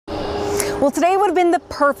Well, today would have been the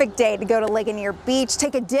perfect day to go to Ligonier Beach,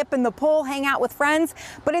 take a dip in the pool, hang out with friends,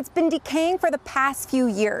 but it's been decaying for the past few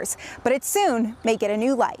years. But it soon may get a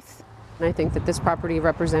new life. I think that this property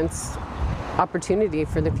represents opportunity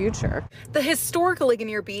for the future. The historic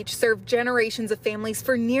Ligonier Beach served generations of families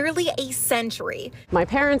for nearly a century. My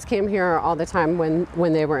parents came here all the time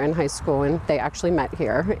when they were in high school, and they actually met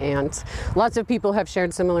here. And lots of people have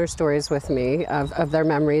shared similar stories with me of their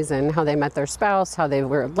memories and how they met their spouse, how they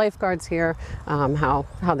were lifeguards here,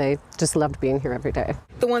 how they just loved being here every day.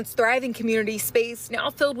 The once thriving community space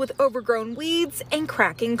now filled with overgrown weeds and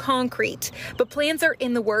cracking concrete. But plans are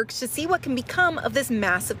in the works to see what can become of this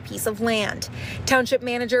massive piece of land. Township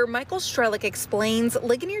Manager Michael Strelick explains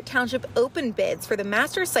Ligonier Township opened bids for the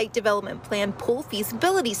Master Site Development Plan Pool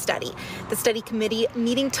Feasibility Study. The study committee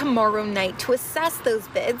meeting tomorrow night to assess those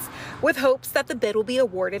bids with hopes that the bid will be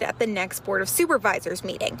awarded at the next Board of Supervisors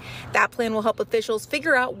meeting. That plan will help officials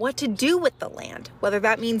figure out what to do with the land, whether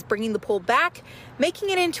that means bringing the pool back, making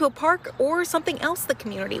it into a park, or something else the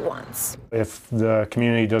community wants. If the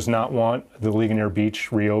community does not want the Ligonier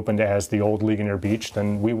Beach reopened as the old Ligonier Beach,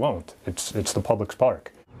 then we won't. It's the public's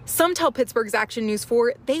park. Some tell Pittsburgh's Action News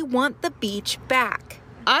 4 they want the beach back.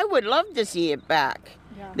 I would love to see it back.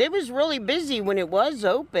 Yeah. It was really busy when it was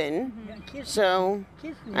open. So,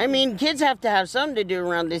 I mean, kids have to have something to do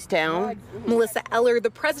around this town. Melissa Eller,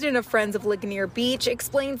 the president of Friends of Ligonier Beach,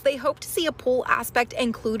 explains they hope to see a pool aspect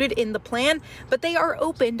included in the plan, but they are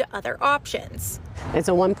open to other options. It's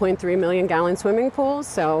a 1.3 million gallon swimming pool,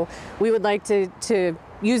 so we would like to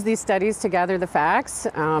use these studies to gather the facts,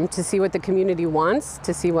 to see what the community wants,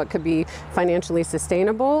 to see what could be financially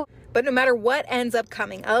sustainable. But no matter what ends up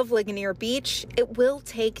coming of Ligonier Beach, it will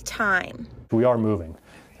take time. We are moving.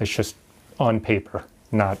 It's just on paper,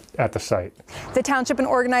 not at the site. The township and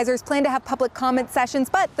organizers plan to have public comment sessions,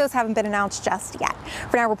 but those haven't been announced just yet.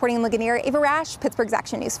 For now, reporting in Ligonier, Ava Rash, Pittsburgh's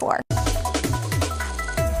Action News 4.